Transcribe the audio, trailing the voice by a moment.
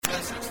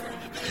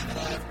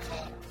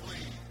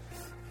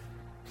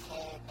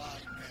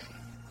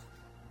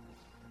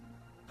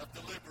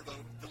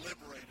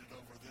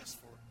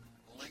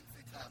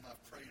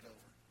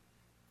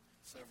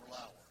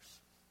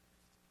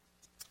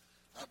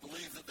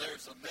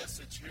is a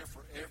message here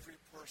for every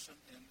person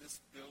in this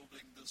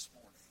building this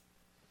morning.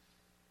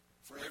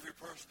 For every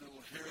person who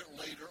will hear it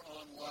later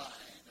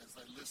online as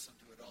they listen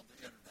to it on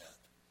the internet.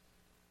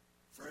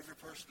 For every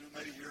person who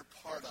may hear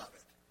part of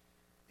it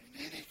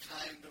in any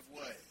kind of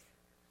way.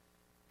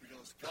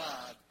 Because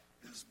God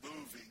is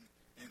moving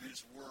in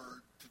His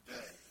Word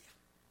today.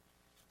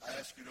 I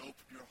ask you to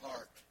open your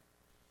heart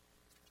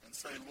and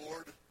say,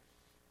 Lord,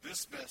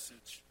 this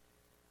message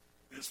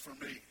is for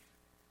me.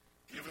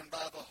 Given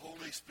by the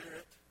Holy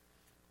Spirit,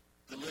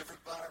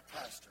 delivered by our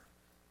pastor.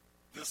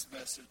 This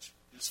message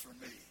is for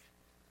me.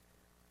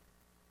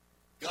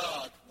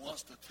 God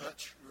wants to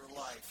touch your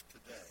life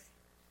today.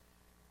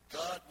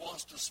 God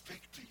wants to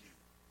speak to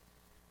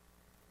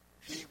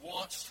you. He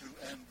wants to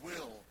and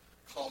will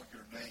call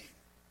your name.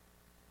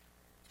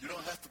 You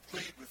don't have to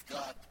plead with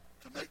God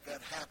to make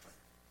that happen.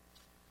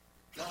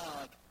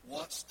 God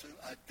wants to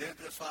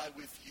identify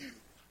with you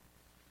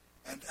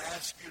and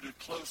ask you to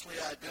closely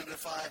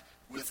identify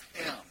with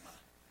Him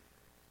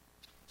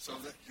so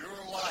that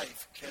your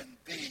life can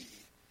be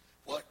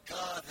what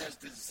God has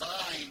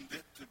designed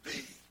it to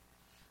be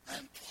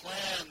and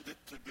planned it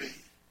to be.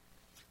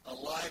 A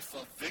life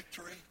of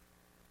victory,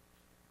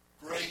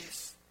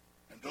 grace,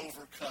 and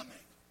overcoming.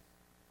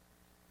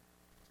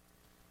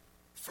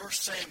 1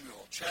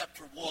 Samuel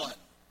chapter 1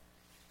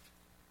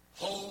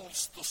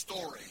 holds the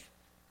story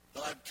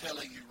that I'm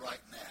telling you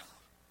right now.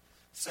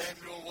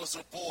 Samuel was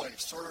a boy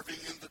serving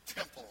in the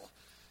temple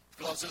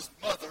because his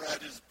mother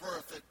at his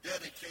birth had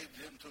dedicated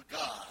him to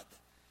God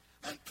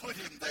and put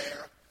him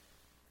there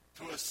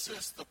to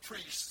assist the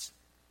priests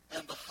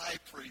and the high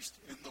priest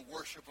in the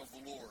worship of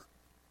the Lord.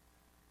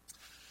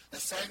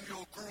 As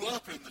Samuel grew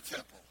up in the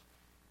temple,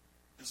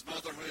 his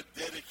mother who had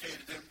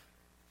dedicated him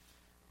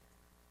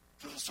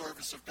to the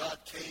service of God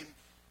came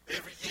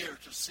every year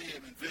to see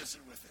him and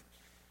visit with him.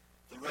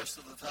 The rest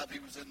of the time he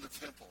was in the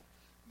temple,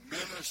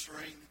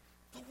 ministering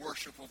the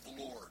worship of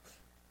the Lord.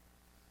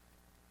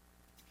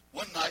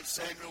 One night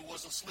Samuel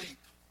was asleep,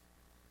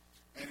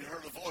 and he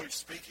heard a voice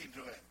speaking to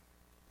him.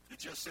 It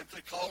just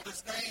simply called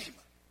his name.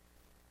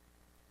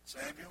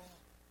 Samuel.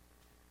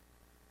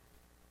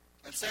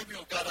 And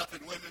Samuel got up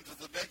and went into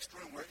the next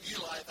room where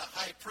Eli, the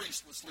high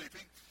priest, was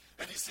sleeping,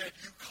 and he said,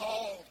 "You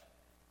called.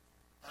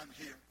 I'm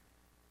here."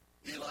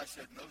 Eli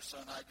said, "No,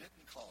 son, I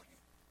didn't call you.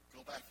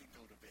 Go back and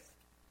go to bed."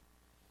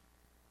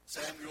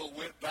 Samuel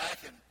went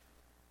back and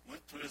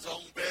went to his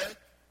own bed.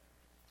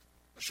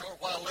 A short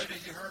while later,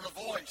 he heard a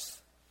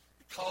voice.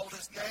 It called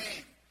his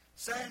name,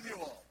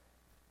 Samuel.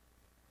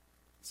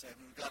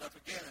 Samuel got up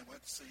again and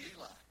went to see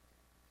Eli.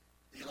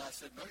 Eli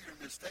said, "No, you're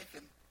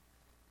mistaken.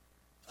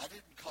 I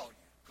didn't call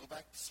you. Go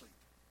back to sleep."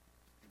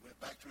 He went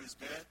back to his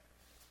bed.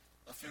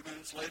 A few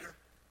minutes later,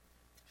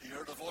 he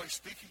heard a voice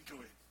speaking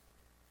to him,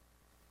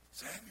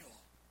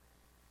 "Samuel."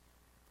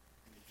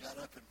 And he got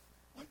up and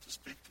went to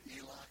speak to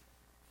Eli.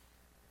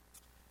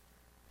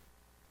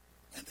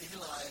 And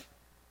Eli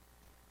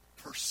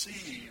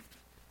perceived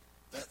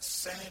that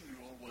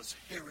Samuel was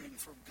hearing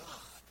from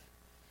God.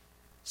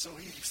 So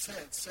he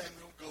said,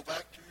 "Samuel, go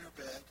back to your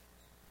bed.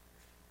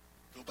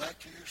 Go back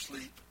to your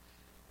sleep.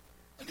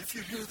 And if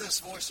you hear this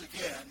voice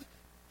again,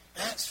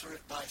 answer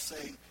it by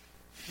saying,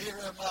 'Here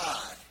am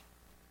I.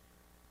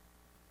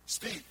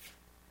 Speak.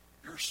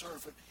 Your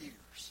servant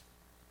hears.'"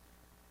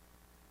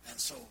 And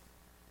so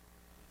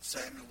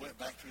Samuel went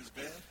back to his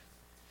bed.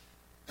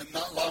 And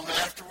not long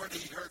afterward,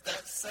 he heard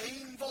that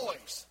same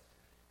voice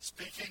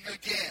speaking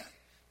again,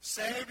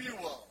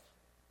 "Samuel."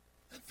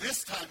 And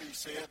this time he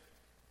said,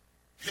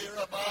 "Here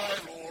am I,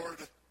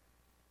 Lord.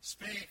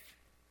 Speak.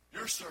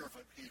 Your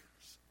servant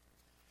hears."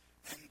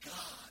 And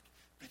God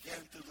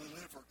began to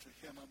deliver to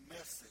him a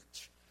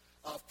message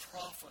of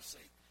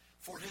prophecy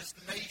for his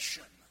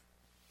nation.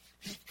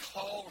 He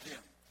called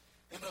him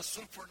in a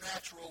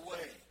supernatural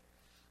way.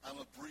 I'm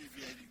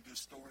abbreviating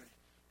this story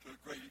to a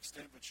great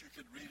extent, but you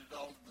can read it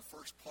all in the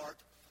first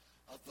part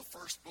of the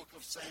first book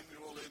of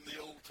Samuel in the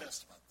Old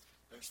Testament.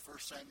 There's 1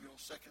 Samuel,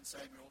 2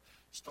 Samuel.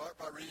 Start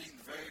by reading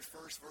the very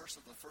first verse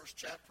of the first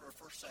chapter of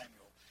 1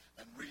 Samuel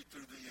and read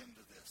through the end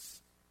of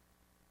this.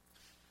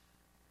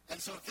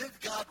 And so then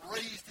God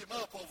raised him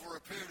up over a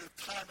period of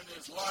time in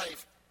his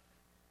life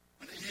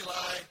when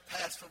Eli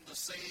passed from the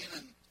scene,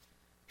 and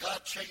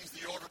God changed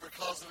the order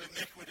because of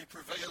iniquity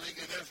prevailing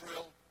in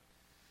Israel.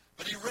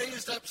 But he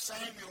raised up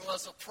Samuel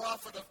as a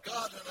prophet of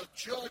God and a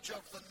judge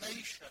of the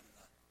nation.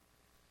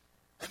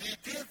 And he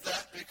did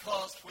that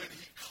because when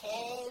he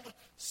called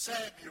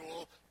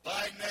Samuel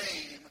by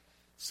name,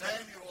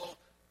 Samuel,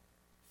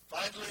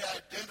 finally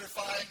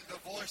identifying the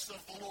voice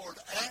of the Lord,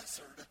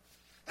 answered,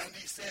 and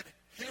he said,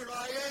 "Here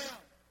I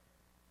am.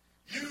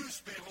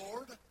 Use me,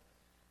 Lord.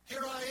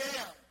 Here I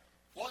am.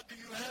 What do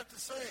you have to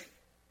say?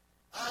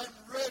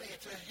 I'm ready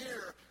to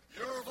hear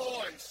your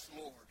voice,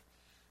 Lord."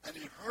 And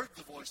he heard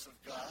the voice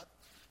of God.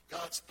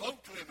 God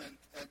spoke to him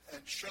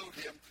and showed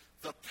him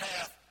the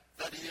path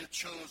that he had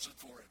chosen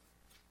for him.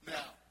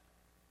 Now,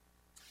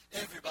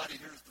 everybody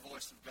hears the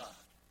voice of God.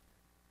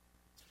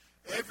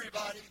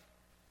 Everybody,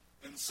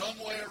 in some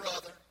way or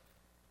other,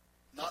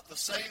 not the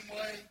same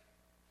way,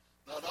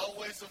 not always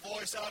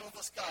voice out of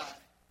the sky.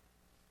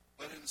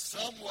 But in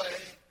some way,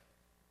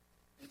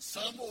 in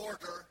some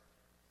order,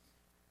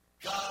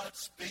 God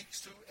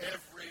speaks to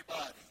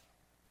everybody.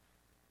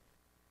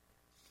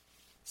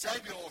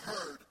 Samuel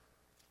heard,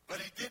 but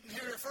he didn't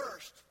hear it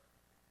first.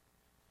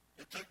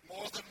 It took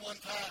more than one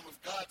time of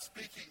God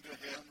speaking to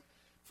him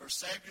for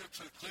Samuel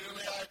to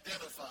clearly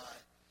identify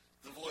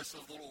the voice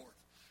of the Lord.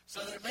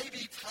 So there may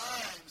be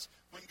times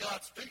when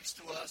God speaks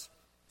to us,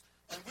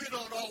 and we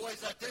don't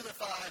always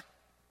identify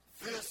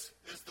this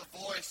is the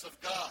voice of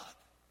God.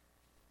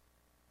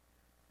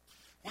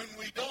 When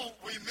we don't,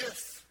 we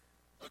miss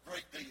a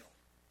great deal.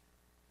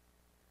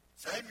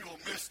 Samuel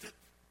missed it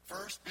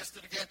first, missed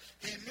it again.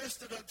 He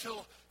missed it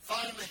until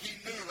finally he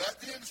knew, at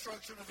the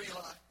instruction of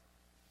Eli,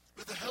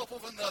 with the help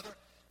of another,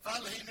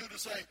 finally he knew to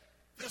say,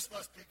 this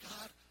must be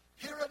God.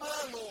 Here am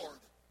I, Lord.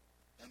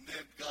 And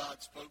then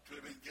God spoke to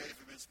him and gave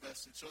him his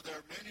message. So there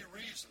are many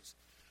reasons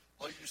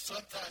why you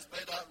sometimes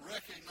may not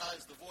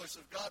recognize the voice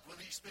of God when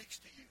he speaks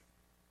to you.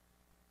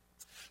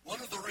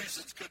 One of the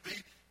reasons could be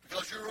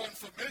because you're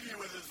unfamiliar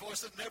with his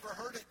voice and never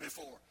heard it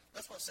before.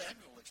 That's what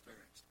Samuel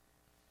experienced.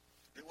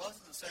 It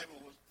wasn't that Samuel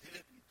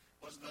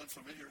wasn't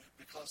unfamiliar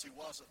because he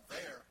wasn't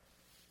there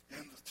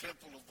in the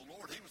temple of the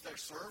Lord. He was there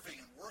serving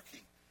and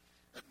working,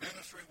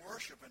 administering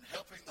worship and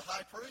helping the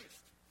high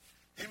priest.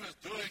 He was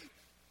doing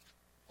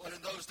what in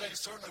those days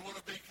certainly would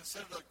have been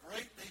considered a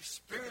greatly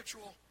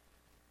spiritual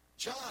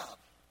job,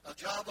 a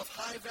job of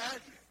high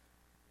value.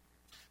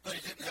 But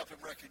he didn't help him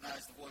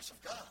recognize the voice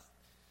of God.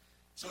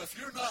 So if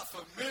you're not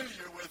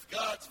familiar with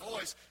God's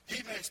voice,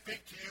 he may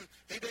speak to you.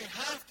 He may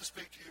have to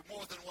speak to you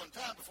more than one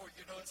time before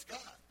you know it's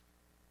God.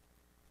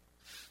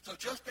 So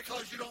just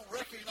because you don't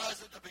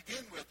recognize it to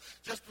begin with,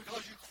 just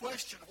because you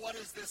question what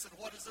is this and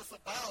what is this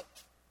about,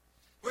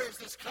 where is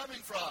this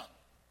coming from,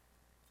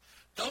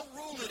 don't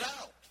rule it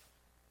out.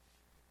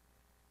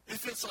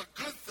 If it's a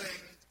good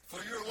thing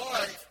for your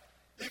life,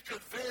 it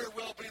could very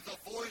well be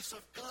the voice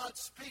of God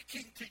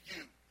speaking to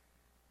you.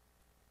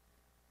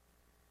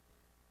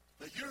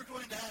 That you're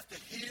going to have to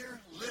hear,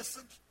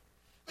 listen,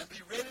 and be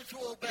ready to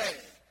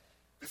obey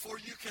before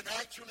you can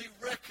actually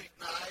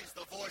recognize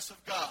the voice of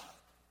God.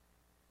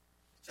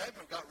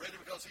 Samuel got ready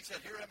because he said,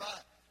 here am I.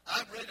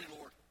 I'm ready,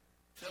 Lord.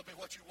 Tell me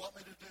what you want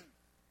me to do.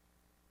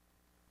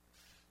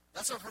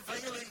 That's a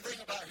prevailing thing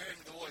about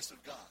hearing the voice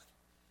of God.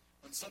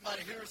 When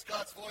somebody hears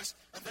God's voice,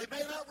 and they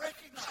may not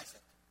recognize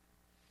it,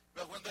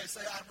 but when they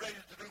say, I'm ready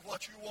to do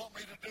what you want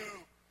me to do,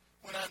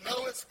 when I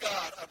know it's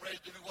God, I'm ready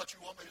to do what you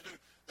want me to do,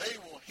 they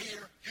will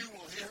hear, you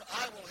will hear,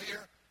 I will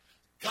hear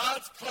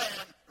God's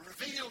plan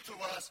revealed to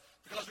us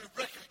because we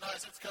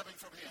recognize it's coming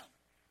from him.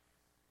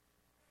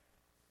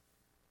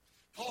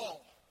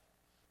 Paul,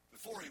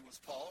 before he was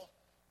Paul,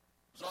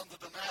 was on the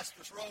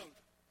Damascus road,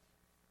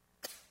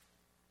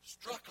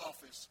 struck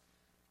off his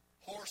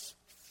horse,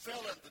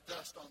 fell in the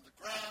dust on the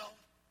ground,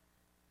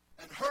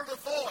 and heard a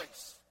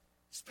voice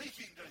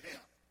speaking to him.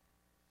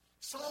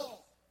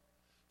 Saul,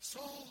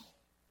 Saul,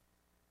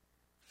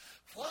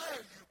 why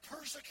are you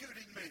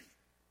persecuting me?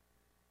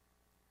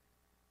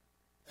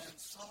 And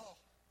Saul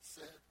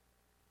said,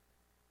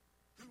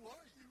 who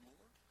are you,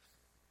 Lord?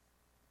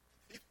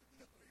 He didn't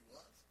know who he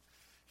was.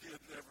 He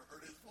had never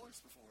heard his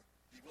voice before.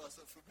 He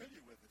wasn't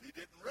familiar with it. He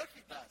didn't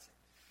recognize it.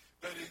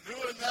 But he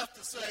knew enough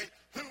to say,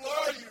 who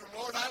are you,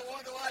 Lord? I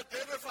want to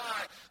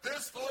identify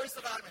this voice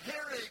that I'm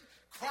hearing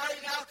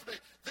crying out to me,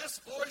 this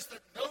voice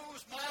that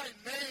knows my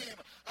name.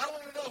 I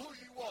want to know who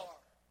you are.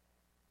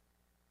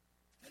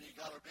 And he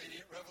got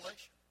immediate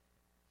revelation.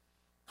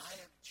 I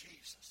am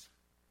Jesus,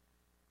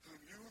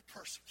 whom you were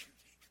persecuting.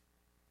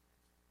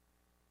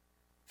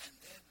 And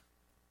then,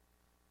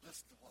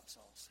 listen to what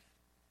Saul said.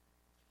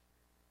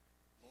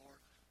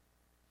 Lord,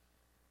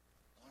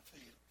 I want to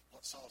tell you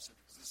what Saul said,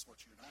 because this is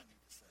what you and I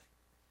need to say.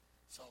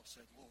 Saul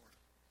said, Lord,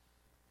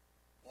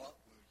 what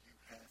will you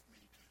have me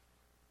do?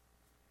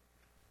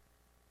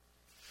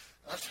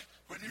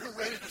 When you're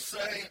ready to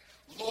say,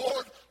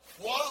 Lord,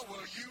 what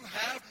will you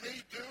have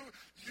me do?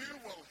 You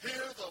will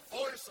hear the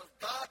voice of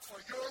God for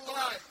your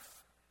life.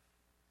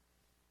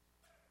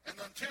 And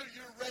until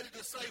you're ready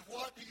to say,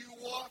 what do you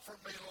want from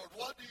me, Lord?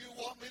 What do you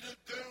want me to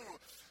do?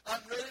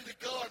 I'm ready to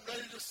go. I'm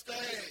ready to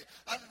stay.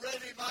 I'm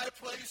ready, my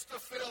place to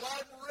fill.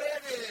 I'm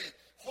ready.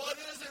 What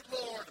is it,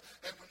 Lord?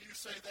 And when you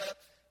say that,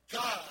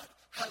 God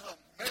has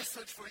a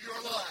message for your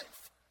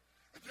life.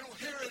 And you'll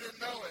hear it and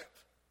know it.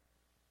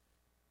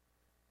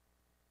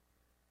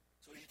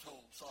 So he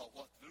told Saul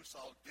what to do.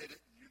 Saul did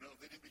it, and you know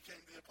that he became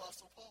the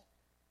Apostle Paul.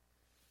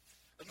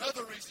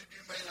 Another reason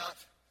you may not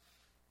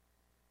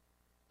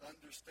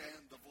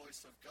understand the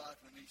voice of God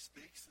when he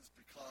speaks is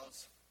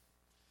because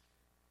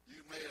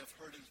you may have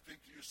heard him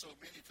speak to you so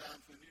many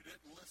times when you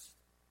didn't listen.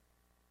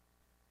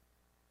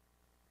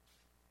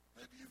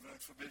 Maybe you've been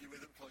familiar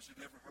with it because you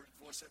never heard his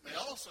voice. It may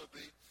also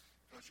be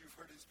because you've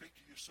heard him speak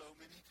to you so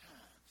many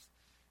times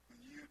when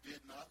you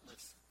did not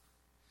listen.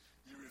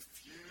 You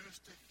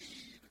refused to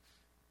heed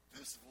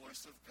this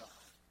voice of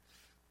God.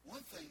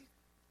 One thing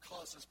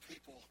causes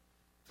people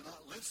to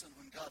not listen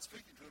when God's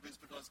speaking to them is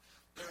because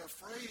they're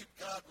afraid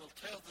God will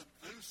tell them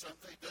to do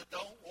something they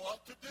don't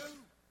want to do.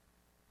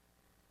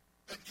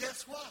 And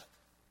guess what?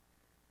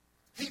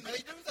 He may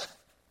do that.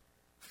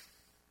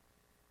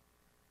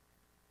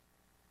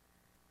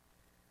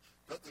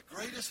 But the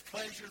greatest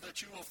pleasure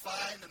that you will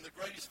find and the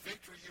greatest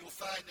victory you will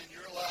find in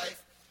your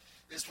life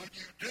is when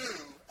you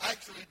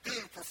actually do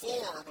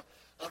perform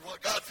on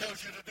what God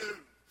tells you to do.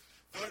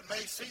 Though it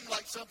may seem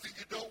like something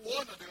you don't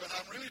want to do, and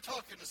I'm really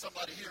talking to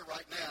somebody here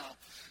right now.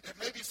 It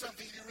may be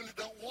something you really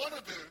don't want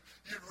to do.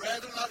 You'd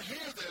rather not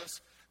hear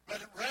this, but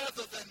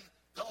rather than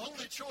the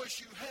only choice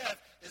you have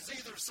is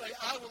either say,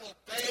 I will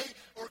obey,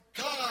 or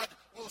God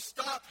will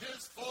stop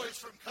his voice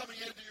from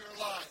coming into your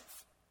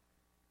life.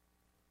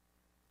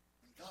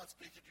 When God's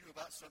speaking to you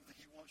about something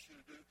he wants you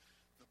to do,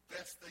 the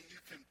best thing you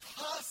can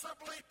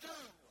possibly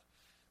do,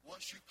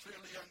 once you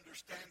clearly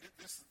understand it,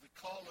 this is the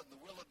call and the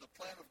will and the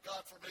plan of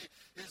God for me,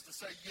 is to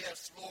say,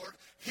 yes, Lord,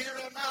 here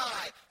am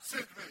I,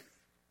 send me.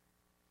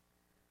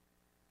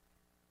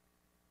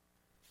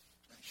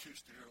 I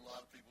used to hear a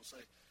lot of people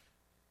say,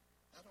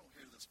 I don't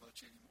hear this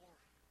much anymore.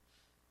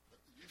 It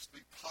used to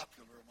be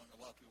popular among a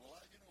lot of people.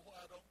 Well, you know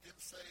why I don't get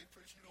saved,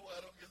 preach? You know why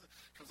I don't get saved?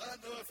 Because I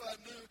know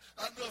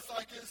if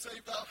I get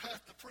saved, I'll have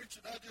to preach,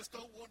 and I just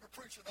don't want to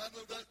preach, and I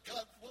know that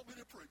God wants me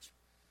to preach.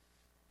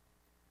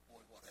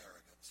 Boy, what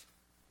arrogance.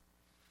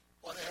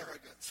 What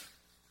arrogance.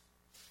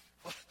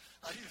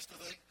 I used to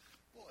think,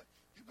 boy,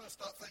 you must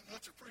not think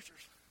much of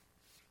preachers.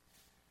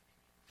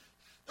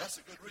 That's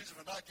a good reason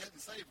for not getting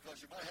saved,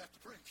 because you might have to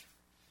preach.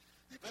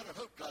 You better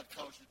hope God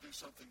calls you to do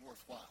something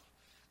worthwhile.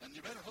 And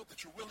you better hope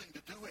that you're willing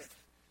to do it,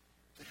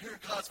 to hear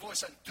God's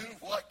voice and do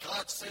what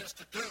God says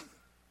to do.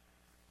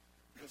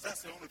 Because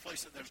that's the only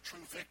place that there's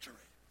true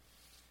victory.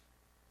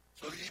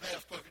 So he may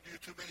have spoken to you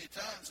too many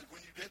times, and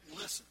when you didn't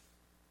listen.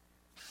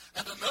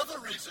 And another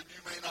reason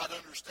you may not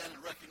understand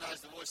and recognize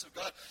the voice of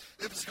God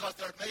is because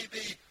there may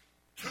be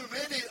too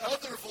many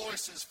other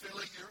voices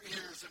filling your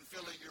ears and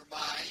filling your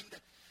mind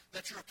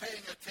that you're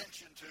paying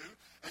attention to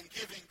and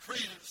giving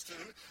credence to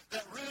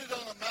that really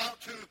don't amount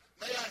to,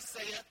 may I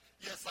say it?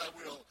 Yes, I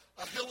will.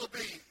 A hill of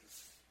beans.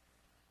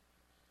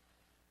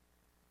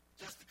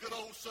 Just a good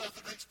old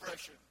Southern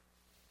expression.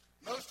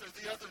 Most of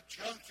the other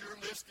junk you're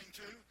listening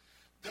to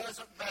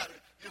doesn't matter.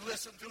 You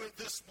listened to it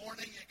this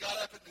morning. You got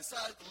up and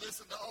decided to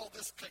listen to all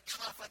this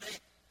cacophony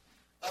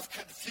of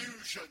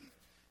confusion.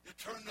 You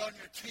turned on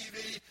your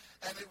TV,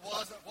 and it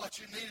wasn't what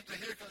you needed to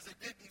hear because it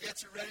didn't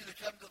get you ready to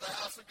come to the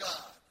house of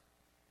God.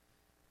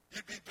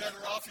 You'd be better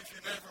off if you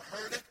never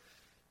heard it.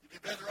 You'd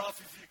be better off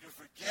if you could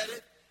forget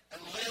it and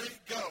let it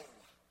go.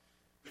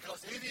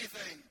 Because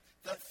anything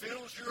that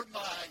fills your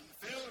mind,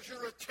 fills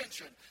your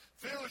attention,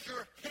 fills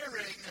your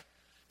hearing,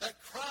 that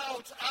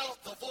crowds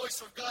out the voice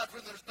of God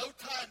when there's no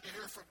time to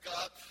hear from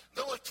God,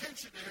 no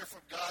attention to hear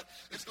from God,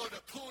 is going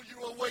to pull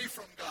you away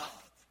from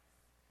God.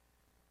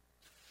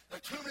 There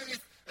are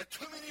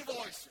too many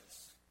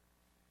voices.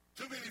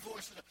 Too many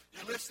voices.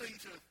 You're listening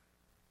to,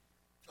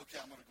 okay,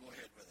 I'm going to go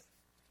ahead with it.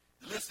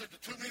 You're listening to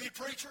too many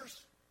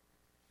preachers,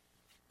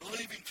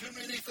 believing too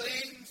many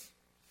things,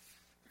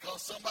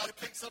 because somebody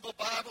picks up a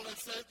Bible and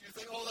said, you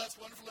think, oh, that's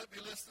wonderful, let me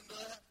listen to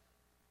that.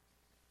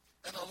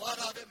 And a lot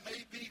of it may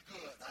be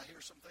good. I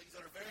hear some things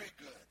that are very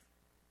good.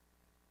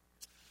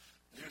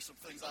 Here's some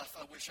things I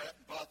wish I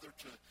hadn't bothered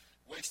to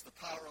waste the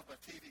power of my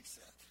TV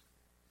set.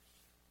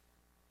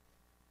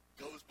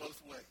 Goes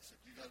both ways, and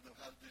you got to know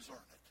how to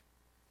discern it.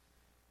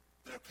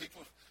 There are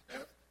people,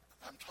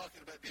 I'm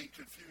talking about being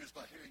confused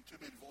by hearing too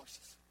many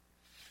voices.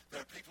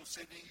 There are people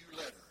sending you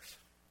letters,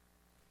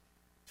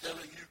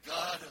 telling you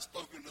God has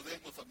spoken to them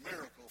with a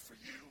miracle for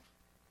you.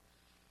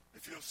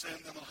 If you'll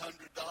send them $100,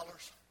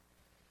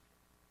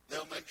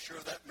 they'll make sure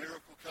that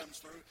miracle comes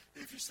through.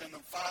 If you send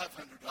them $500,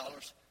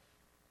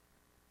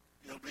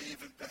 it'll be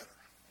even better.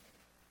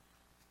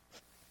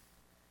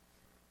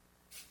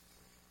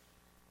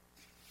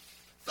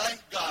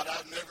 Thank God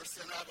I've never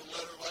sent out a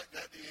letter like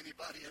that to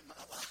anybody in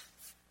my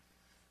life,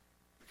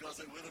 because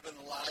it would have been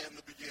a lie in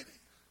the beginning.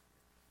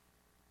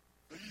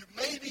 But you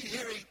may be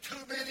hearing too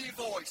many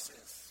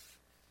voices,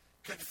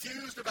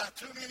 confused about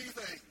too many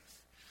things.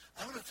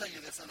 I'm going to tell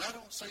you this, and I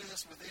don't say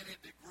this with any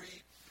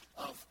degree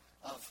of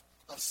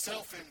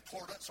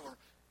self-importance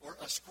or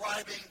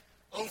ascribing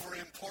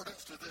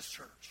over-importance to this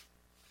church.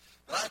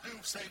 But I do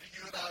say to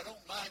you, and I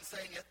don't mind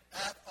saying it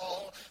at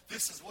all,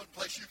 this is one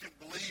place you can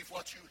believe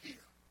what you hear.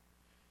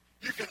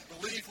 You can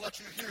believe what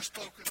you hear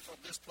spoken from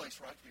this place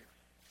right here.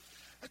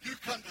 And you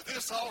come to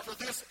this altar,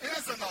 this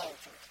is an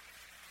altar.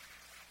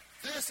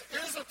 This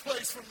is a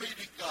place for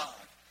meeting God.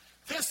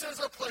 This is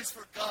a place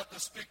for God to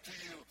speak to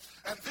you.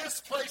 And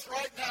this place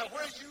right now,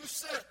 where you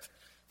sit,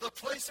 the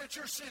place that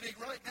you're sitting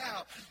right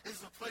now,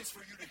 is a place for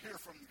you to hear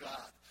from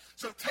God.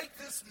 So take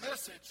this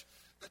message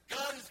that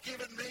God has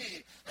given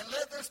me, and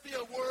let this be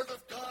a word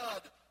of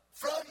God,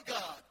 from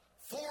God,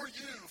 for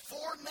you,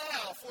 for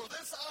now, for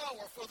this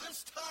hour, for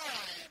this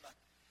time.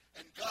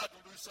 And God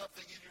will do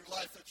something in your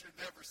life that you've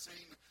never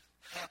seen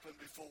happen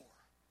before.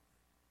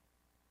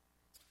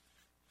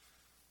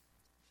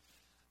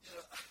 You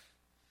know,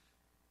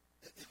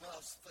 when I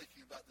was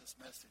thinking about this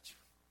message,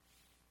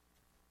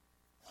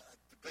 I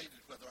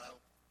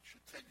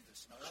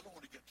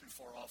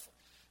far off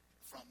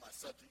from my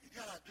subject. And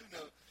yet I do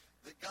know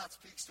that God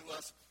speaks to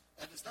us,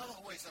 and it's not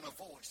always in a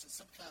voice. It's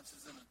sometimes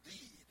it's in a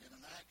deed, in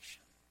an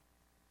action.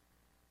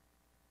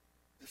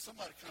 If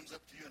somebody comes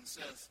up to you and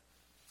says,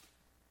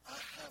 I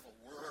have a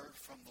word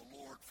from the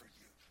Lord for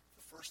you,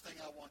 the first thing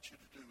I want you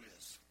to do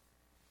is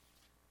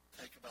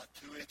take about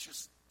 2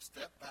 inches,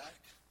 step back,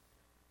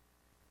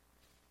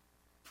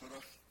 put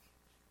a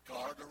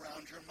guard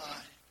around your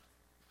mind,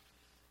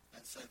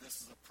 and say,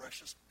 this is a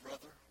precious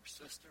brother or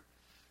sister,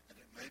 and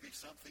it may be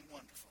something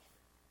wonderful,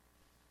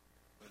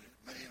 but it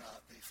may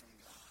not be from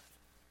God.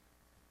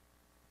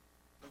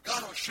 But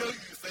God will show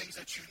you things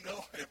that you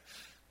know Him.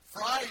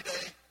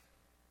 Friday,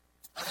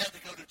 I had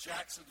to go to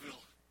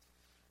Jacksonville.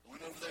 I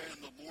went over there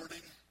in the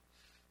morning,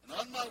 and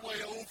on my way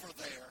over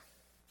there,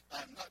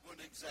 I'm not going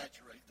to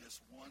exaggerate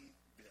this one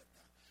bit.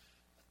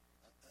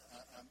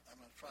 I'm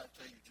going to try to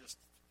tell you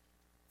just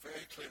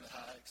very clearly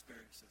how I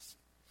experienced this.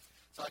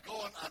 So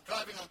I'm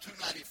driving on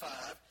 295,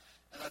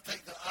 and I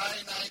take the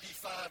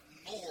I-95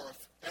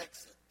 North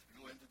exit to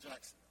go into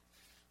Jacksonville.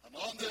 I'm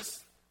on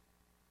this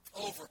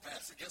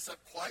overpass. It gets up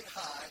quite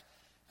high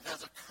and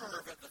has a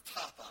curve at the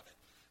top of it.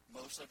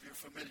 Most of you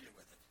are familiar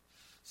with it.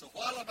 So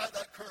while I'm at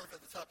that curve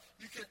at the top,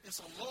 it's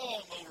a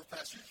long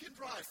overpass. You can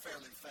drive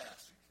fairly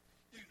fast.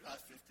 You can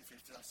drive 50,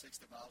 59,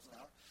 60 miles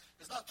an hour.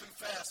 It's not too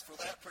fast for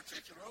that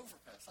particular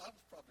overpass. I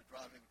was probably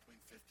driving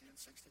between 50 and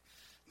 60.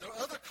 And there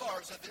are other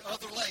cars in the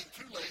other lane,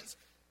 2 lanes,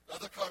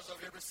 other cars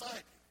over here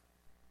beside me.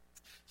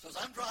 So as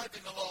I'm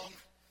driving along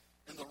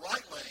in the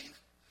right lane,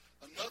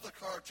 another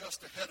car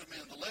just ahead of me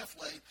in the left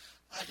lane,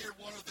 I hear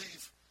one of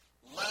these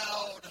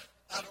loud,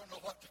 I don't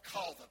know what to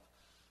call them,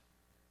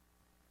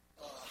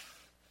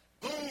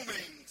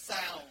 booming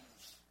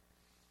sounds,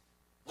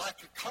 like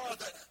a car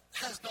that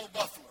has no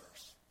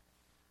mufflers.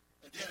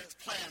 And yet it's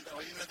planned,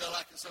 they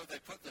like it so they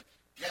put the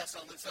gas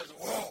on that says,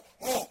 whoa,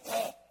 whoa,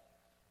 whoa.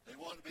 They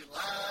want to be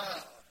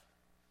loud.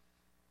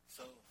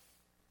 So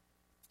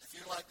if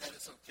you like that,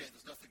 it's okay.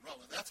 There's nothing wrong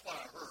with it. That's what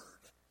I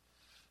heard.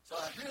 So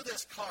I hear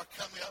this car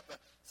coming up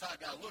beside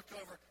me. I look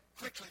over,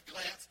 quickly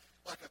glance,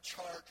 like a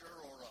Charger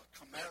or a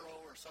Camaro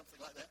or something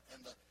like that,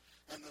 and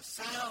the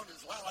sound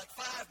is loud, like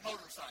 5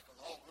 motorcycles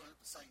all going at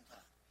the same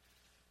time.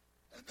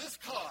 And this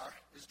car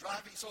is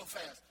driving so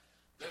fast,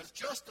 there's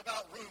just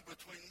about room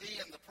between me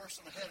and the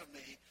person ahead of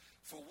me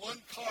for one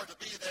car to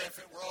be there if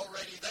it were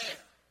already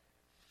there.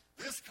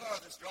 This car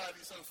that's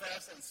driving so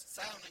fast and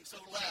sounding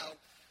so loud,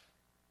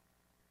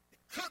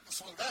 it couldn't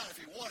slow down if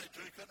he wanted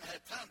to. He couldn't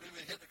have had time to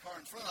even hit the car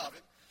in front of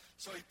him.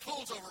 So he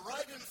pulls over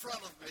right in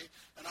front of me,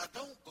 and I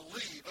don't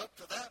believe up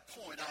to that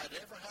point I had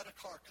ever had a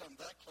car come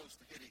that close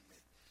to hitting me.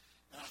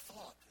 And I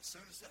thought, as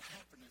soon as it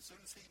happened, as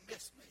soon as he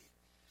missed me,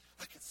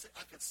 I could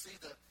see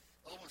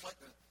almost like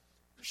the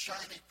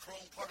shiny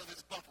chrome part of his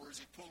bumper as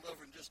he pulled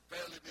over and just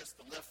barely missed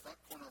the left front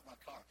corner of my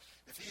car.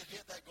 If he had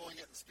hit that going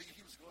at the speed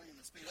he was going and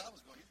the speed I was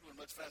going, he was going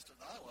much faster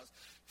than I was.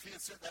 If he had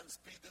set that at the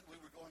speed that we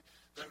were going,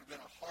 there would have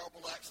been a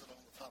horrible accident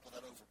on the top of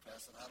that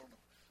overpass, and I don't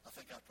know. I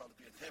think I'd probably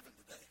be in heaven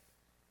today.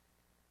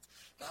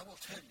 But I will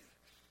tell you,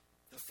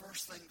 the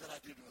first thing that I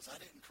did was I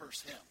didn't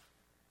curse him.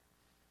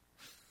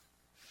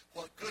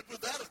 What good would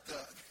that have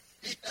done?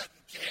 He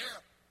hadn't care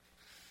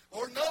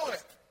or know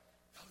it.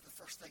 No, the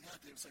first thing I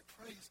did was say,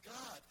 praise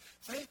God.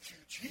 Thank you,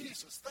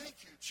 Jesus.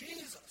 Thank you,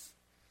 Jesus.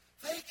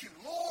 Thank you,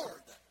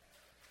 Lord.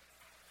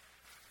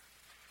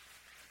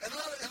 And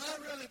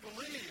I really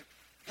believe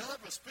God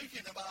was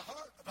speaking to my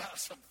heart about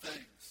some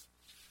things.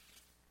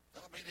 I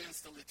don't mean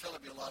instantly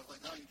telling me a lot of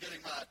things. I mean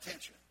getting my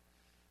attention.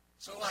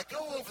 So I go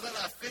over there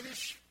and I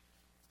finish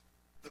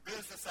the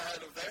business I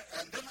had over there,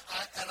 and then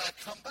I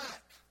come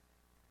back.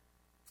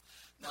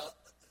 Now,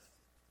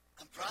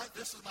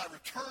 this is my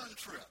return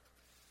trip.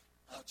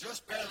 I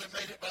just barely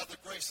made it by the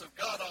grace of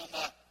God on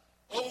my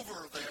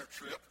over there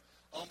trip.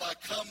 On my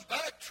come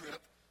back trip,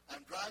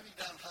 I'm driving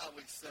down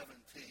Highway 17,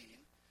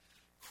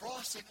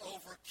 crossing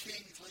over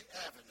Kingsley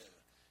Avenue,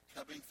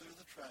 coming through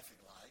the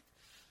traffic light,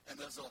 and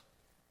there's a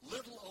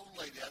little old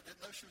lady. I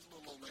didn't know she was a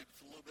little old lady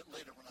until a little bit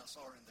later when I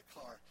saw her in the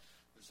car.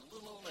 There's a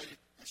little old lady,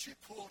 and she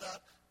pulled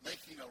out,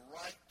 making a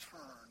right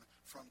turn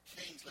from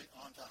Kingsley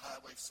onto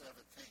Highway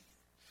 17.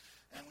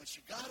 And when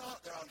she got out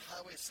there on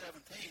Highway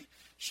 17,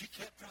 she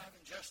kept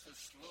driving just as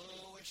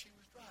slow as she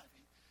was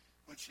driving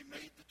when she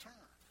made the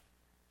turn.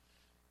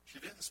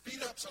 She didn't speed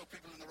up so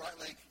people in the right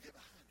lane could get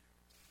behind her.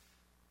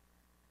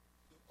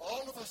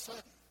 All of a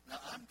sudden,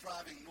 now I'm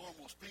driving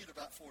normal speed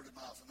about 40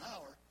 miles an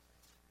hour,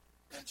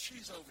 and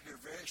she's over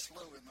here very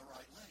slow in the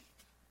right lane,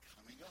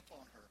 coming up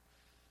on her.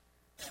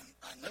 And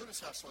I notice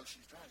how slow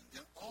she's driving.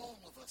 Then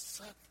all of a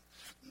sudden,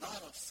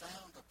 not a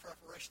sound of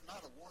preparation,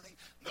 not a warning,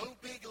 no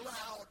big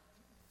loud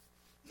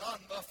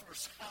non-muffler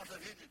sound of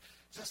engine,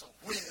 just a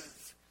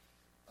whiz.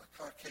 A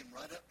car came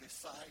right up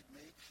beside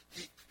me.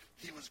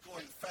 He was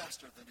going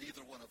faster than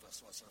either one of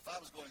us was. So if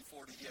I was going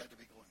 40, he had to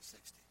be going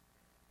 60.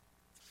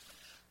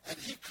 And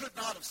he could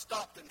not have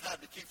stopped in time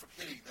to keep from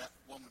hitting that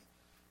woman.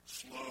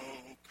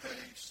 Slow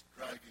pace,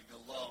 dragging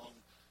along,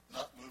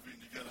 not moving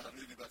to get out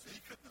anybody.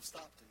 He couldn't have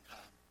stopped in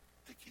time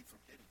to keep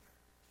from hitting her.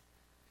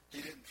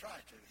 He didn't try. try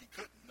to. He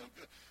couldn't, no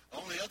good.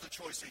 The only other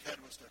choice he had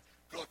was to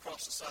go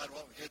across the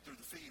sidewalk and head through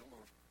the field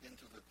or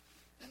into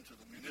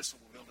the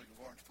municipal building of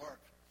Orange Park.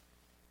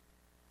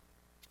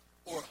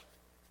 Or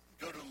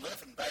go to the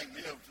left and bang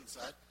me over to the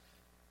side.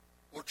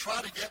 Or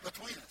try to get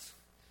between us.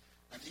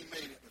 And he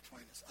made it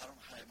between us. I don't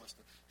know how he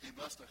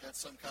must have had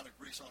some kind of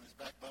grease on his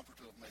back bumper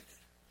to have made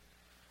it.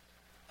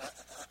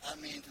 I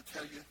mean, to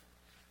tell you,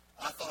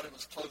 I thought it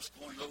was close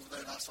going over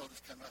there, and I saw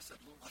this coming. I said,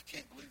 Lord, I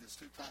can't believe this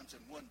 2 times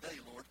in one day,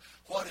 Lord.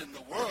 What in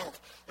the world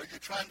are you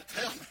trying to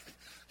tell me?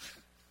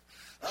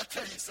 I'll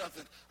tell you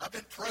something. I've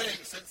been praying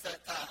since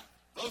that time,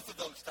 both of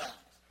those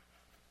times.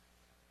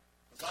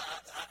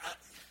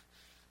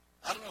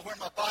 I don't know where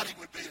my body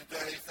would be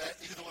today if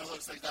either one of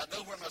those things. I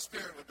know where my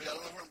spirit would be. I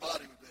don't know where my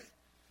body would be.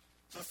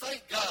 So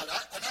thank God.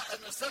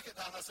 And the second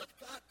time I said,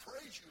 God,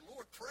 praise you,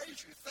 Lord,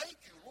 praise you. Thank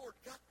you, Lord,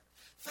 God,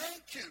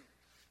 thank you.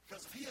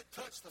 Because if he had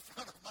touched the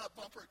front of my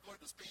bumper according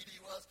to the speed he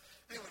was,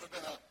 it would have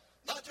been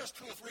not just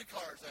 2 or 3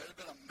 cars there. It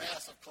would have been a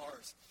mass of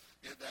cars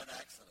in that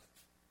accident.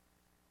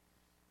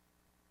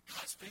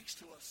 God speaks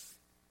to us.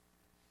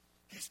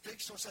 He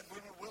speaks to us, and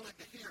when we're willing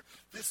to hear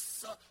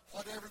this,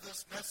 whatever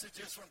this message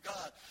is from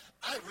God,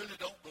 I really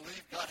don't believe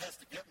God has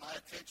to get my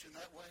attention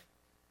that way.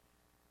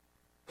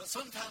 But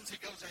sometimes he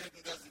goes ahead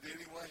and does it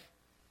anyway.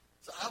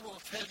 So I will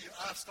tell you,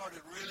 I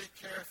started really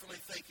carefully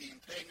thinking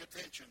and paying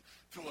attention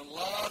to a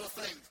lot of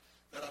things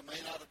that I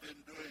may not have been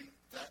doing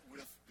that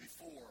with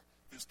before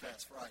this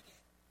past Friday.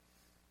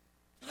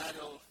 And I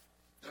know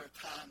there are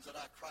times that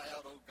I cry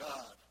out, oh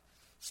God,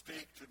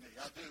 speak to me.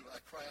 I do.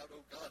 I cry out,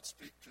 oh God,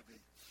 speak to me.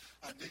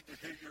 I need to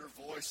hear your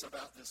voice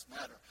about this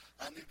matter.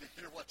 I need to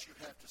hear what you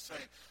have to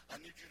say.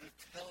 I need you to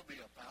tell me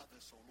about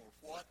this, oh Lord.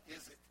 What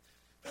is it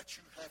that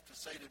you have to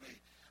say to me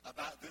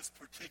about this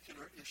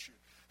particular issue?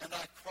 And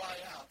I cry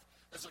out.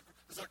 There's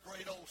a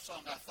great old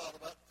song I thought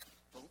about.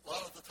 A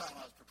lot of the time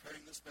I was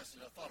preparing this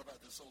message, I thought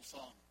about this old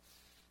song.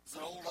 It's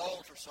an old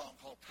altar song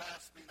called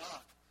Pass Me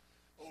Not,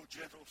 O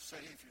Gentle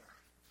Savior.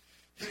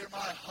 Hear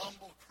my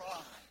humble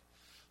cry.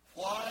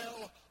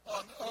 While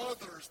on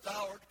others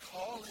thou art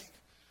calling,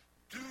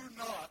 do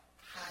not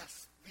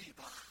pass me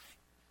by.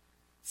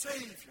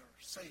 Savior,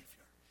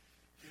 Savior,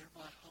 hear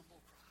my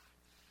humble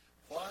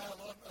cry.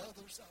 While on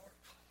others thou art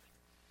calling,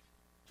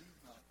 do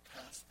not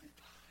pass me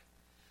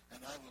by.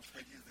 And I will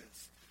tell you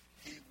this,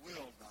 he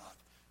will not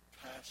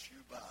pass you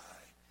by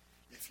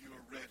if you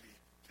are ready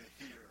to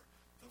hear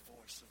the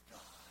voice of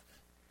God.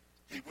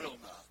 He will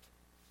not.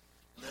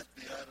 Let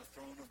me at a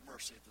throne of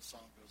mercy, the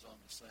song goes on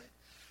to say,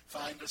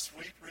 find a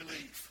sweet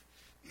relief.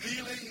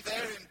 Kneeling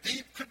there in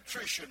deep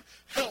contrition,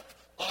 help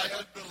my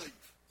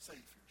unbelief. Savior,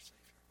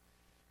 Savior,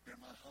 hear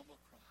my humble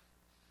cry.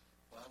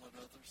 While on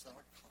others thou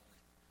art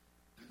calling,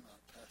 do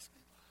not pass me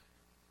by.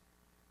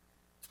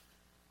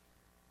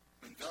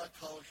 When God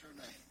calls your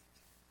name,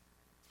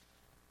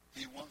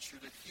 he wants you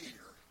to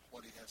hear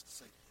what he has to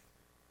say to you.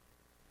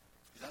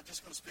 He's not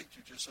just going to speak to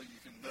you just so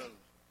you can know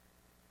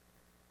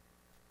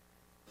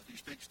that he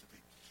speaks to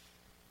people.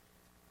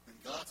 When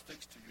God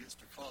speaks to you, it's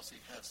because he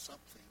has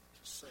something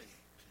to say to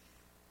you.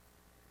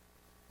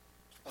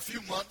 A few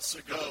months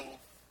ago,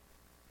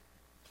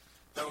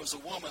 there was a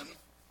woman,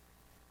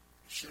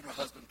 she and her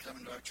husband come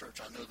into our church.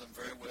 I know them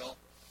very well.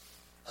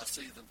 I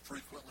see them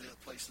frequently at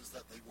places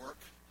that they work.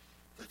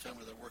 They tell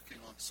me they're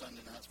working on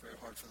Sunday nights. Very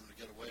hard for them to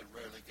get away and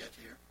rarely get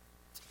here.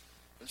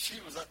 But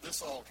she was at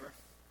this altar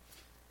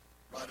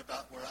right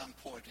about where I'm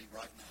pointing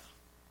right now.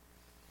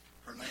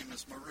 Her name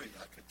is Marie.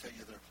 I could tell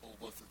you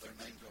both of their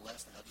names or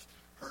last name.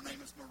 Her name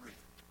is Marie.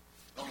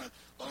 The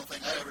only thing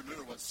I ever knew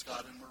her was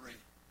Scott and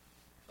Marie.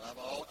 So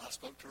I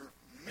spoke to her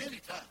many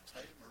times.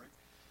 Hey, Marie.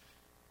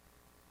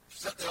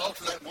 She's at the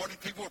altar that morning.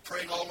 People were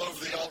praying all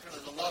over the altar.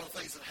 There's a lot of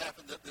things that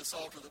happened at this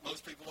altar that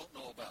most people don't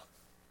know about.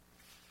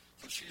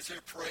 So she's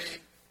here praying.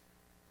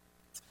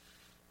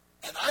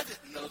 And I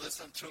didn't know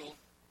this until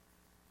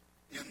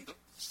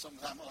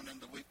sometime on in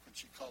the week when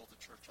she called the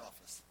church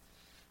office.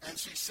 And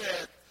she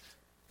said,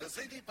 does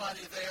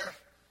anybody there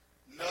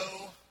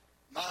know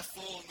my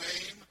full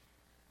name?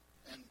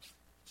 And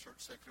church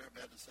secretary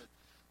Amanda said,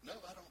 no,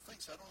 I don't think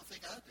so. I don't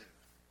think I do.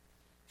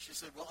 She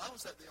said, well, I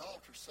was at the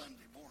altar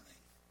Sunday morning,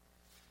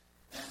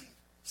 and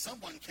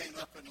someone came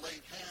up and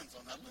laid hands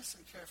on me. Now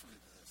listen carefully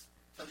to this.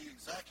 I'll tell you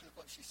exactly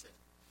what she said.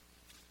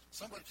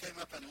 Someone came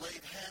up and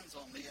laid hands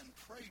on me and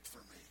prayed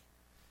for me.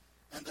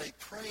 And they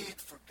prayed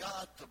for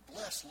God to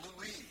bless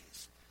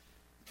Louise.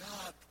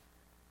 God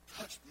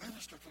touched,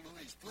 minister to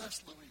Louise.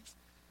 Bless Louise.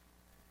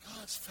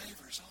 God's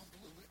favor is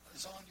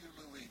on you,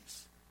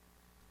 Louise.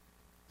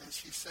 And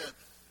she said,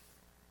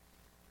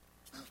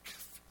 in a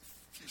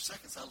few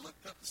seconds I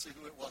looked up to see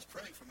who it was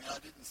praying for me. I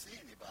didn't see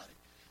anybody.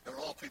 There were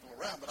all people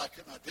around, but I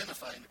couldn't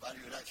identify anybody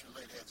who had actually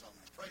laid hands on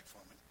me and prayed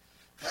for me.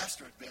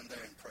 Pastor had been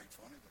there and prayed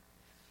for me, but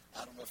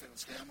I don't know if it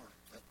was him or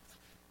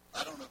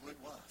I don't know who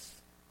it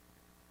was.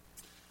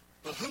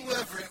 But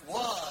whoever it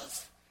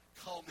was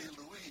called me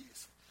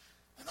Louise.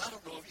 And I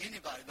don't know if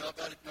anybody knows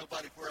about it,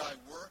 nobody where I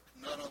work,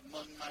 none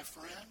among my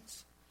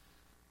friends.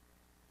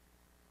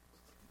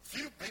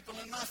 Few people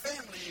in my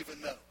family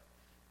even know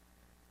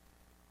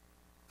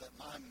that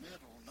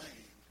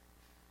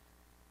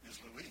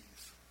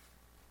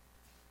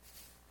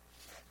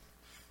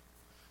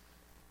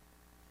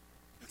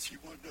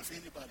wonder if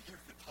anybody here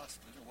could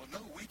possibly know. Well, no,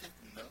 we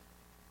didn't know.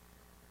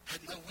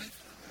 Had no way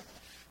to know.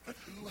 But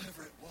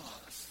whoever it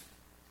was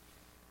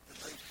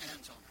that laid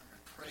hands on her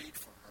and prayed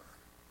for her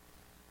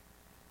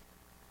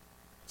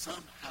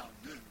somehow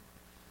knew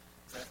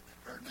that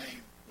her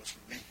name was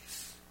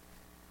Louise.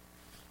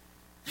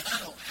 And I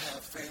don't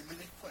have very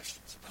many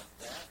questions about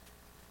that.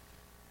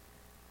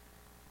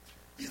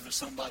 Either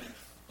somebody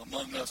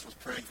among us was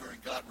praying for her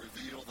and God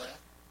revealed that.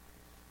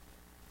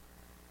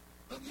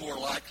 But more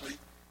likely,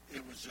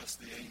 it was just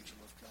the angel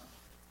of God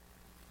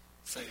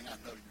saying, I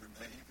know your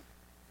name.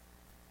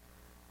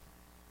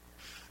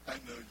 I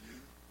know you.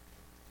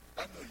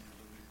 I know you,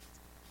 Louise.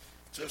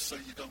 Just so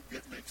you don't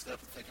get mixed up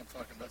and think I'm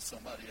talking about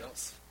somebody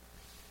else.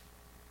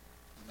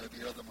 There may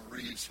be other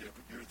Maries here,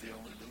 but you're the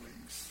only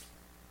Louise.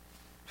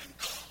 And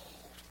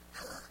called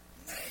her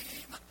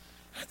name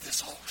at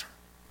this altar.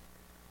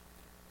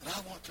 And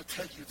I want to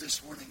tell you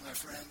this morning, my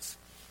friends,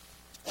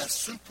 as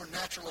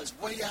supernatural, as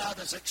way out,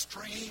 as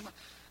extreme,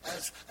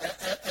 as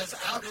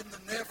out in the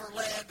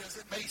Neverland as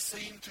it may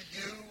seem to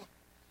you,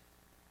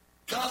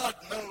 God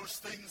knows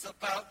things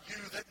about you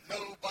that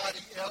nobody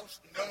else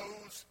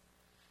knows.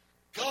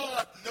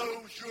 God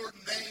knows your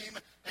name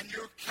and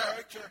your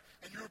character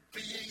and your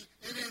being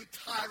in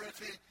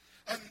entirety.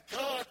 And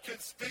God can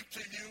speak to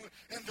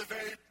you in the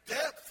very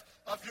depth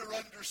of your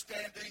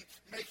understanding,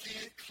 making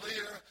it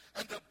clear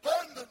and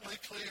abundantly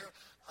clear,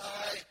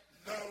 I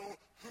know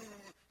who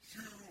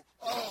you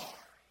are.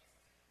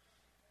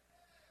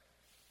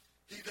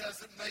 He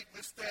doesn't make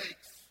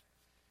mistakes.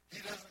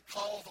 He doesn't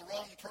call the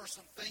wrong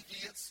person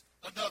thinking it's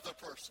another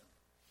person.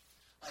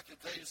 I can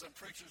tell you some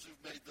preachers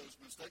who've made those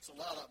mistakes. A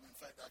lot of them, in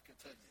fact, I can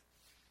tell you.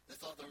 They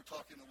thought they were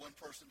talking to one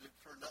person that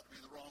turned out to be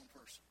the wrong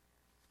person.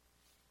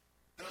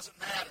 Doesn't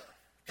matter.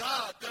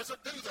 God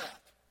doesn't do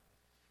that.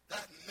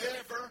 That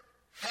never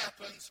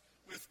happens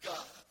with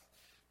God.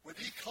 When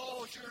he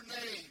calls your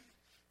name,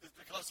 it's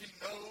because he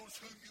knows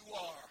who you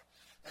are.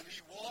 And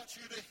he wants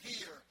you to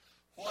hear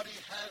what he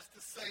has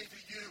to say to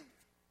you.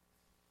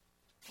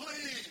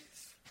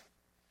 Please,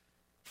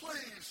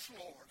 please,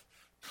 Lord,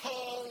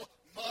 call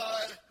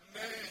my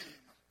name.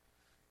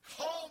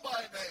 Call my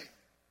name.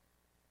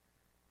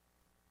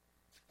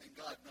 And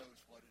God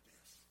knows what it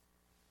is.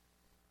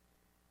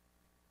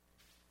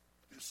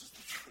 This is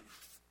the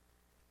truth.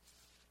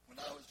 When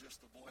I was just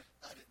a boy,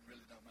 I didn't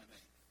really know my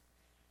name.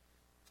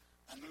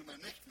 I knew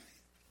my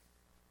nickname.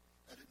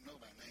 I didn't know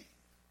my name.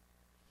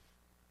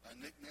 My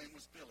nickname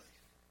was Billy.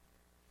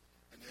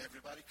 And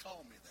everybody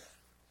called me that.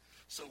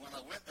 So when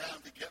I went down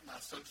to get my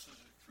Social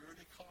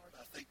Security card,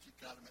 I think you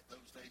got them at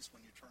those days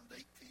when you turned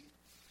 18.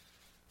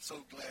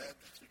 So glad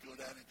to go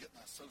down and get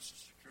my Social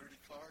Security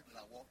card. And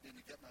I walked in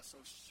to get my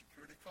Social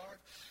Security card.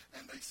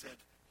 And they said,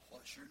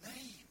 what's your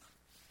name?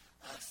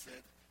 I said,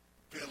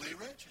 Billy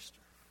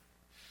Register.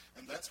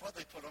 And that's what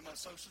they put on my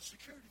Social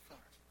Security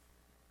card.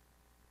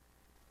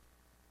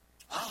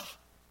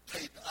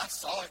 I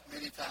saw it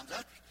many times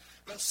after.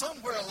 But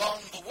somewhere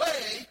along the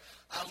way,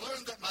 I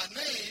learned that my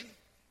name,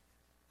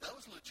 that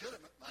was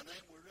legitimate. My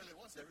name really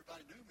was.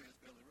 Everybody knew me as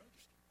Billy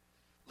Register.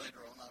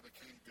 Later on, I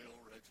became Bill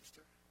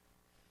Register.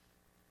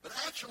 But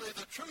actually,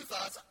 the truth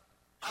is,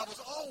 I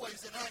was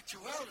always, in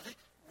actuality,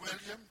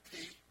 William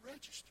P.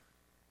 Register.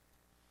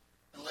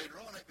 And later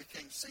on, it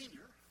became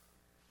senior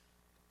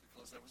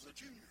because there was a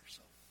junior.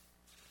 So,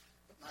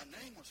 but my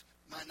name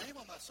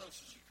on my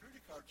Social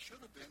Security card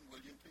should have been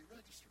William P.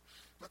 Register.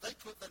 But they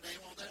put the name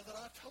on there that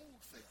I told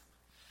them.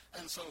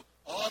 And so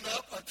on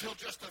up until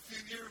just a few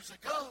years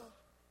ago,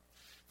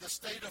 the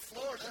state of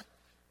Florida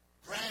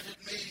granted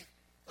me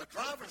a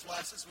driver's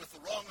license with the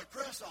wrong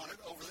address on it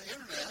over the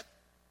internet.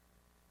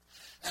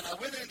 And I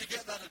went in to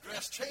get that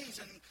address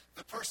changed, and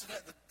the person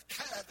at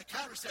the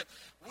counter said,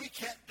 we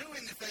can't do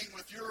anything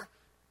with your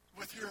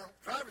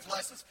driver's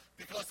license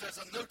because there's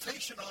a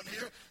notation on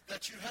here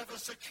that you have a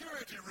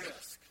security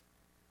risk.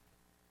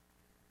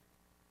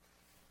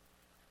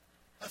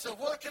 I said,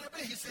 what can it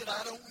be? He said,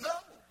 I don't know.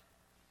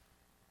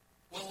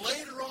 Well,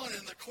 later on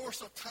in the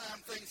course of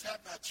time, things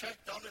happened. I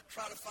checked on it,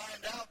 tried to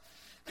find out,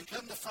 and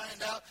come to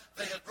find out,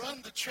 they had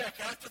run the check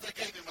after they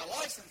gave me my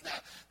license now.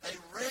 They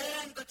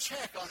ran the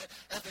check on it,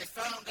 and they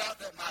found out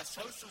that my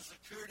Social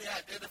Security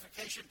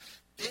identification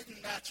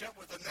didn't match up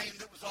with the name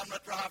that was on my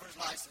driver's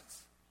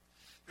license.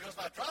 Because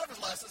my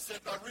driver's license said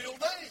my real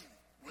name,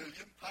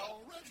 William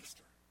Powell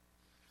Register.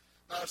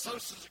 My Social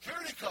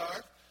Security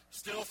card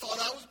still thought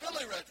I was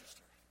Billy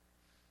Register.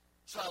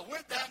 So I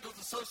went down to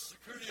the Social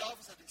Security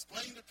office and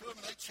explained it to them,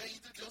 and they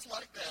changed it just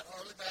like that.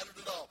 Hardly mattered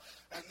at all.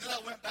 And then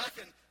I went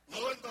back, and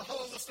lo and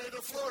behold, the state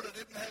of Florida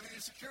didn't have any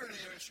security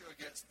issue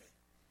against me.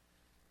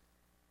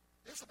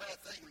 It's a bad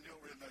thing when you don't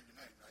really know your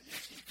name, right?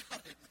 You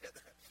got to admit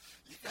that.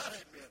 You got to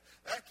admit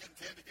that can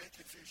tend to get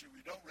confusing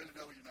when you don't really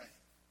know your name.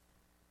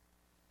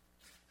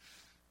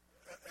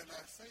 And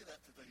I say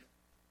that today.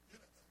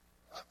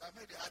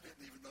 Maybe I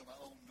didn't even know my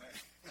own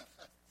name.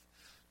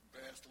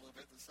 Embarrassed a little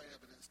bit to say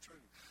it, but it's true.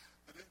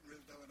 I didn't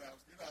really know, and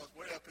I was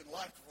way up in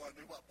life before I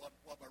knew what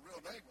my real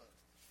name was.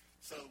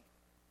 So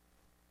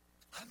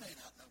I may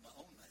not know my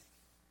own name.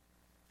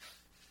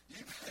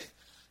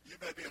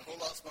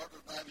 smarter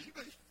than I am.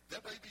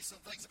 There may be some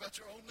things about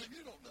your own name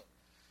you don't know.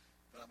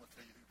 But I'm going to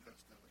tell you who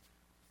does know it.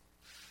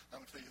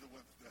 I'm going to tell you the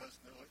one that does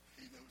know it.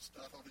 He knows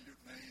not only your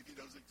name, he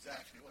knows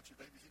exactly what your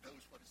name is. He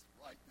knows what is the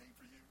right name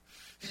for you.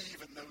 He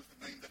even knows the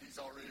name that he's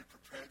already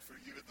prepared for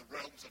you in the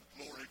realms of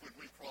glory when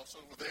we cross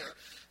over there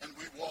and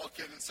we walk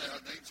in and say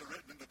our names are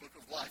written in the book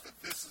of life, and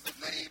this is the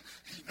name.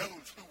 He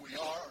knows who we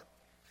are.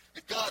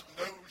 And God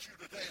knows you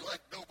today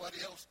like nobody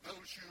else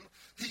knows you.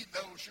 He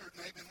knows your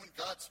name, and when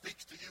God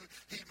speaks to you,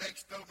 he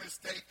makes no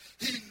mistake.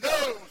 He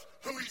knows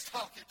who he's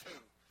talking to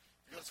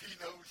because he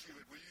knows you.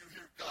 And when you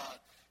hear God,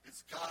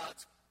 it's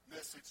God's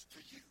message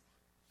to you.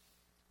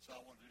 So I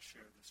wanted to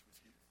share this with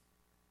you.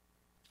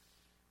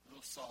 A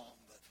little song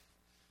that's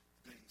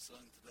being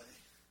sung today.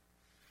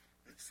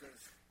 It says,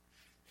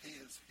 he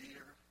is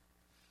here.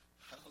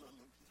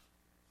 Hallelujah.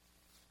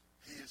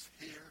 He is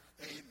here.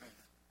 Amen.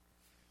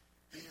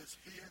 He is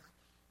here.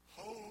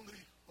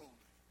 Holy,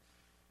 holy.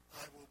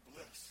 I will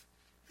bless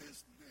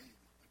his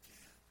name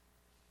again.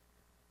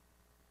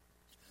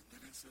 And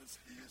then it says,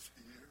 he is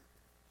here.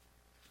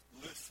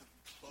 Listen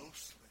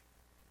closely.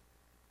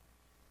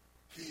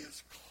 He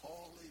is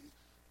calling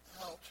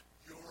out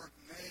your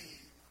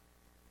name.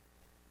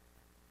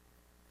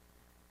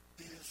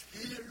 He is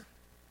here.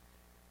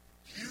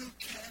 You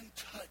can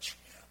touch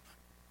him.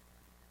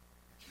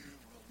 You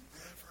will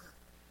never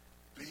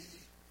be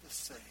the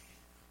same.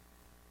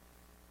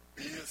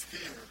 He is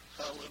here.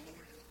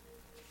 Hallelujah.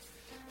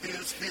 He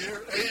is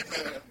here.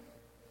 Amen.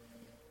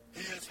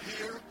 He is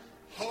here.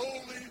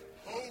 Holy,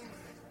 holy.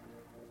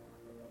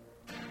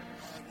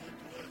 I will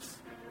bless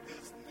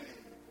his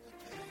name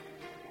again.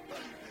 Bow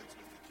your heads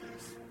with me,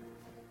 please.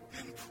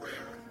 In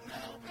prayer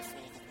now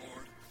before the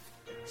Lord,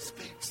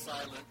 speak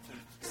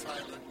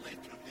silently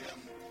to him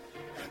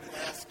and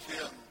ask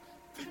him